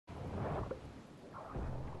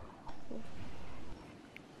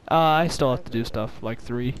I still have to do stuff, like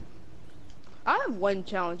 3. I have 1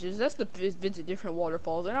 challenges. That's the visit different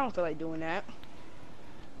waterfalls, and I don't feel like doing that.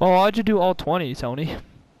 Well, why'd you do all 20, Tony?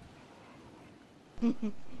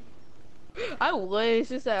 I would. It's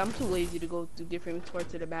just that I'm too lazy to go through different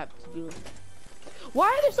parts of the map to do it. Why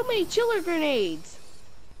are there so many chiller grenades?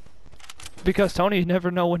 Because, Tony, you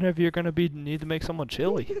never know whenever you're gonna need to make someone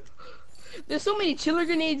chilly. There's so many chiller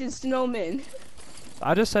grenades and snowmen.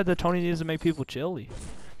 I just said that Tony needs to make people chilly.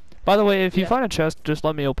 By the way, if you find a chest, just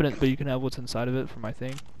let me open it, but you can have what's inside of it for my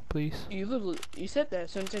thing, please. You said that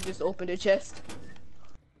since I just opened a chest.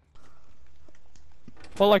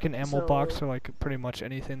 Well, like an ammo box or like pretty much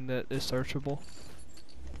anything that is searchable.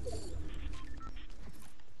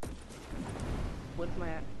 What's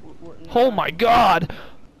my? Oh my God!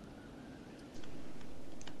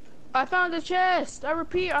 I found a chest. I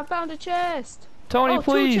repeat, I found a chest. Tony,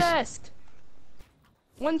 please. 2 chests.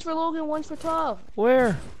 One's for Logan, one's for 12.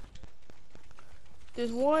 Where?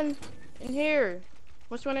 There's one in here.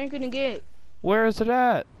 Which one are you gonna get? Where is it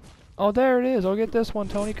at? Oh, there it is. I'll get this one,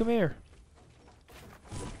 Tony. Come here.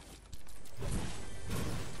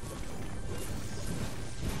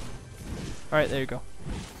 Alright, there you go.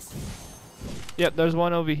 Yep, there's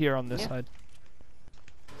one over here on this side.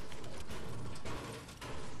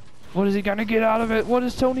 What is he gonna get out of it? What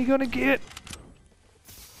is Tony gonna get?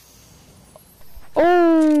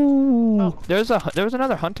 Oh! There's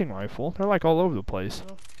another hunting rifle. They're like all over the place.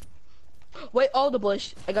 Wait, the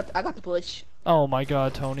bush. I got the bush. Oh my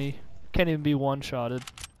God, Tony. Can't even be one-shotted.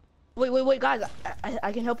 Wait, guys.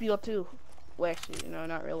 I can help you up too. Well, actually, no,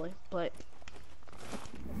 not really, but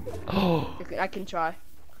Oh. I can try.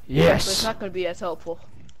 Yes. But it's not gonna be as helpful.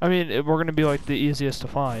 I mean, we're gonna be like the easiest to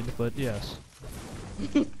find, but yes.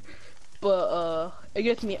 But it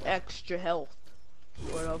gives me extra health,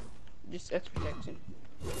 sort of, just extra protection.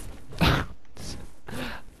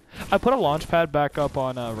 I put a launch pad back up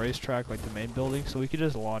on a racetrack, like the main building, so we could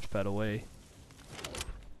just launch pad away.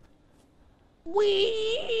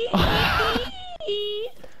 Wee.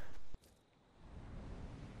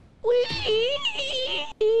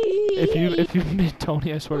 If you made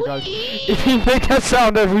Tony, I swear to God, if you make that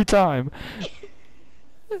sound every time.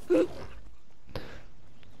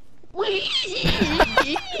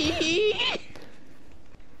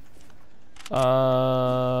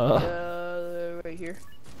 Right here.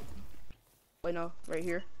 Wait, no, right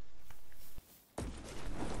here.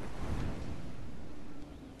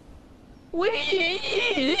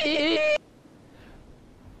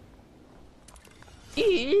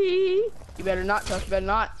 You better not, Tough. You better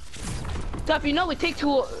not. Tough, you know it take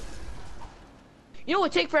too. You know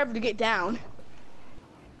it take forever to get down.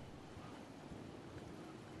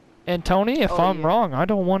 And Tony, if I'm wrong, I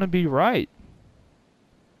don't want to be right.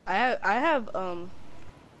 I have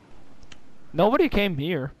Nobody came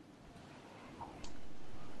here.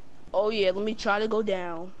 Oh yeah, let me try to go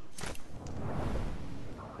down.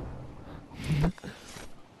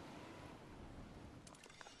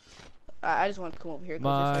 I just want to come over here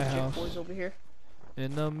because there's like boys over here.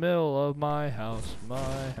 In the middle of my house,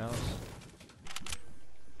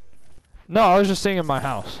 No, I was just saying in my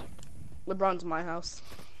house. LeBron's my house.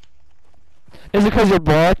 Is it because you're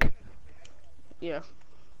black? Yeah.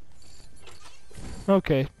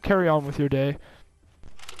 Okay, carry on with your day.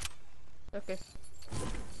 Okay.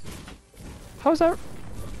 How's that?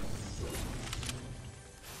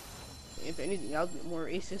 If anything, I'll get more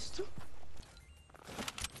racist.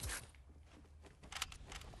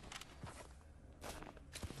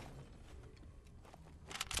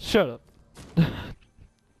 Shut up.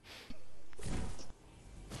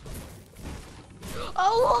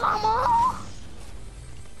 Oh, mama!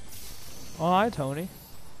 Oh, hi, Tony.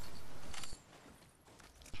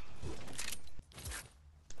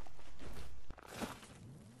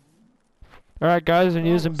 Alright, guys, I'm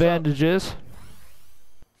using bandages.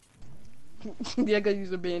 Yeah, I gotta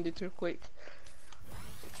use a bandage real quick.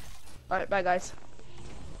 Alright, bye, guys.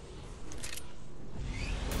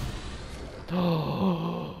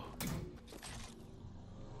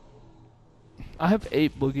 I have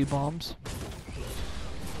 8 boogie bombs.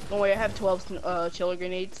 Don't worry, I have 12 chiller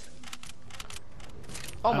grenades.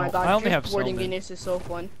 Oh my god, I only have transporting snowmen. units is so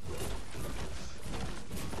fun.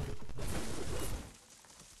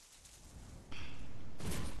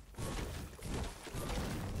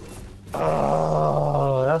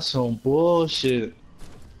 Oh, that's some bullshit.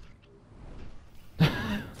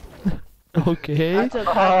 Okay. I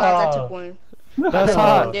took one. That's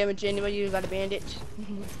hot. Damage anyway, you got a bandage.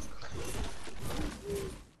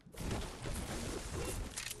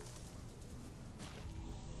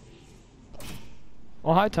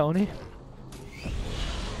 Oh, hi, Tony.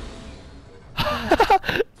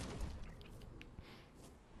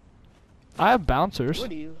 I have bouncers. What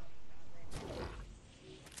do you?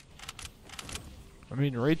 I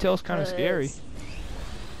mean, retail's kind of scary.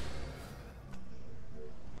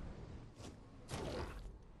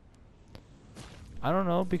 I don't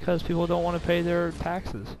know, because people don't want to pay their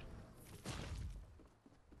taxes.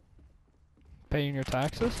 Paying your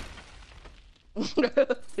taxes?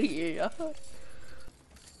 Yeah.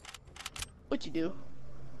 What you do?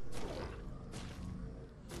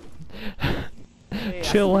 Hey,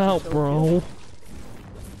 Chill out, bro.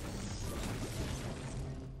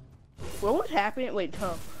 What would happen? Wait,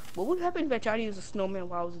 what would happen if I tried to use a snowman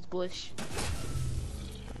while I was in bush?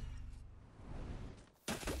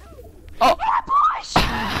 Oh! Bush!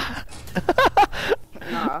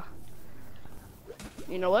 Nah.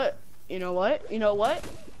 You know what? You know what? You know what?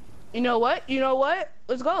 You know what? You know what?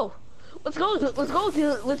 Let's go. Let's go. Let's go.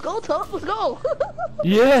 Let's go, Tuff. Let's go.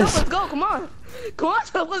 Yes. Tuff, let's go. Come on. Come on,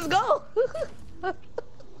 Tuff. Let's go.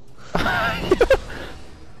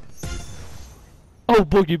 Oh,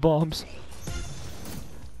 boogie bombs.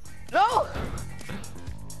 No.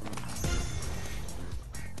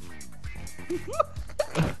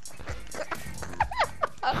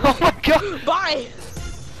 Oh my god. Bye.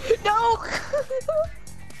 No.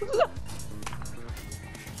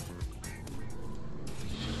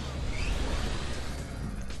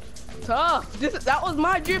 Tough. That was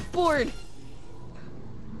my drift board.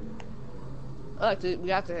 Oh, dude, we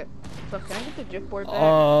got to. So can I get the drift board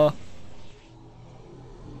back?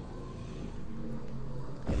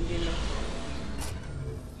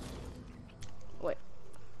 Wait.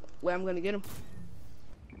 Wait, I'm gonna get him.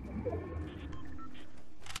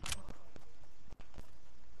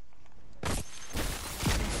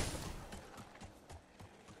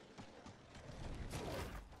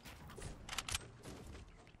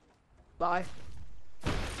 Bye.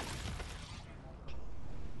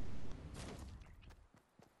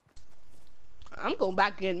 I'm going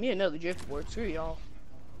back and getting me another drift board. Screw y'all.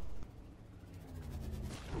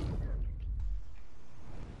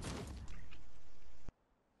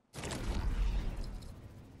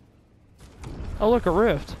 Oh, look, a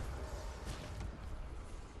rift.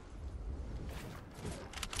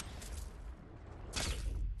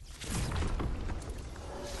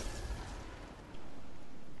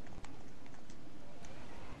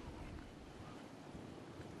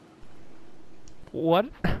 What?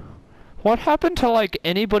 What happened to, like,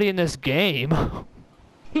 anybody in this game? Oh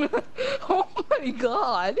my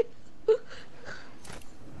god.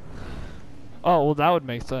 Oh, well, that would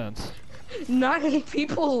make sense. 9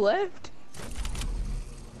 people left.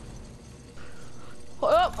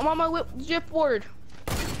 Oh, I'm on my drift board.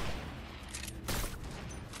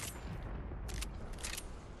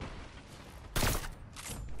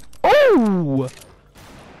 Oh!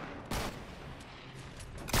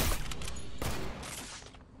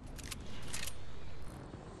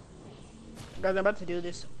 Guys, I'm about to do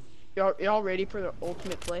this. Y'all ready for the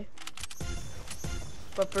ultimate play?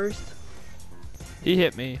 But first, He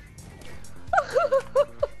hit me.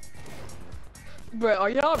 bro, are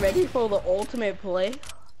y'all ready for the ultimate play?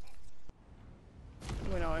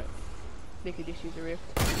 We're not. They could just use a rift.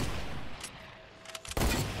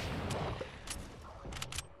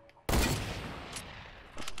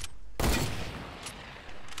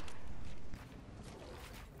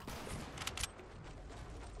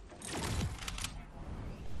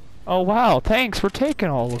 Oh wow, thanks for taking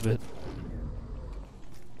all of it.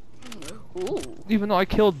 Ooh. Even though I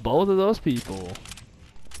killed both of those people.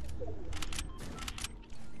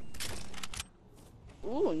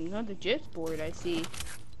 Ooh, another drift board, I see.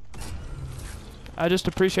 I just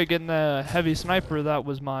appreciate getting the heavy sniper that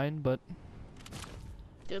was mine, but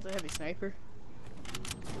There's a heavy sniper.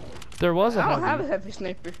 there was a I don't heavy. have a heavy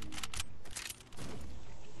sniper.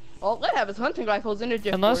 All I have is hunting rifles and a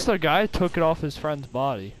drift Unless board. the guy took it off his friend's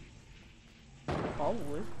body.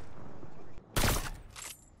 Probably.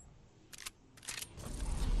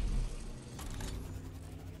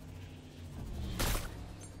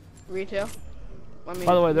 Retail. I mean,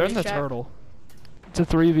 By the way, they're in the racetrack. turtle. It's a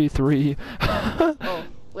 3v3. Oh,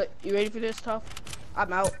 wait, you ready for this, Tough?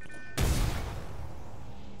 I'm out.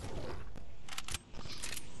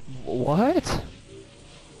 What?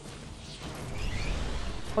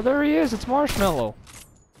 Oh, there he is. It's Marshmallow.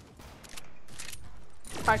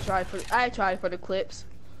 I tried for the clips.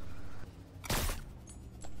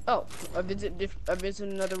 Oh, I visit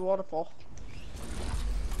another waterfall.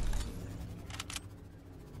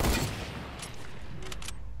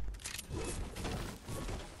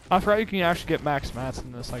 I forgot you can actually get max mats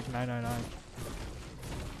in this, like 999.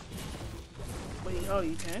 Wait, oh,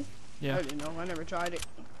 you can? Yeah. I didn't know. I never tried it.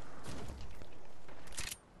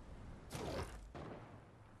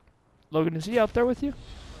 Logan, is he out there with you?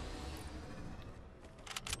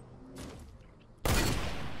 Do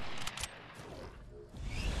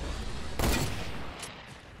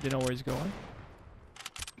you know where he's going?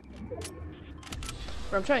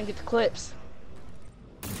 Bro, I'm trying to get the clips.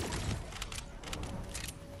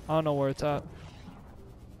 I don't know where it's at.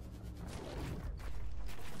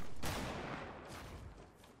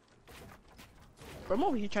 Bro, I'm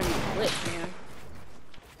over here trying to get clips, man.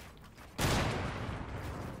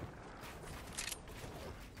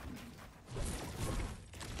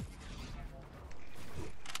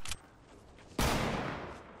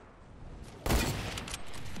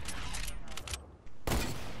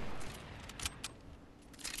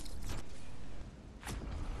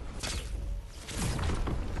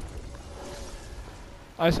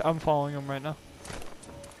 I'm following him right now.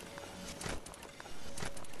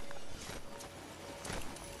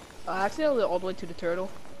 I accidentally all the way to the turtle.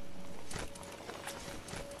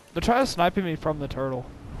 They're trying to sniping me from the turtle.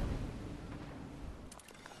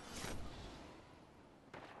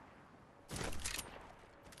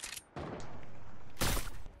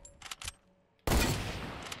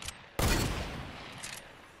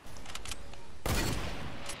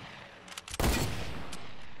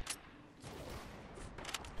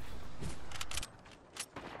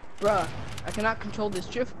 Bruh, I cannot control this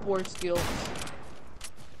shift board skills.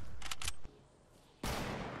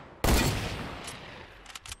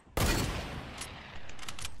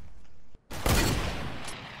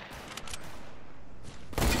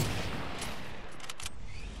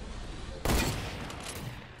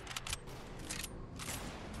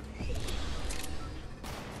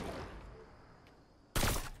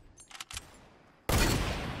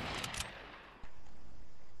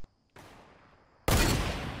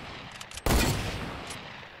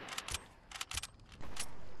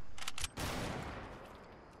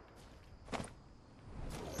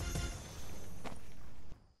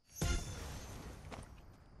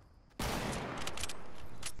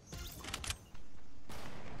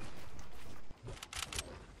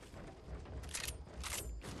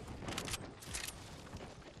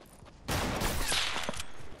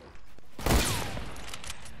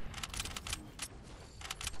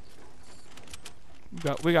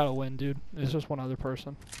 We gotta win, dude. It's just one other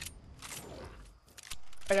person.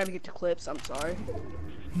 I gotta get the clips, I'm sorry.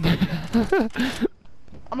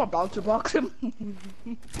 I'm about to box him.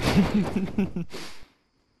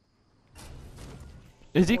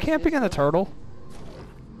 Is he camping in the turtle?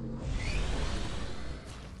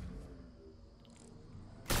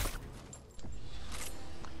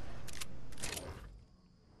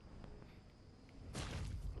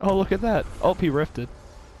 Oh, look at that. Oh, he rifted.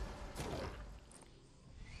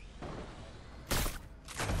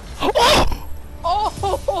 Oh!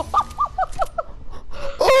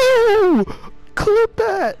 Oh!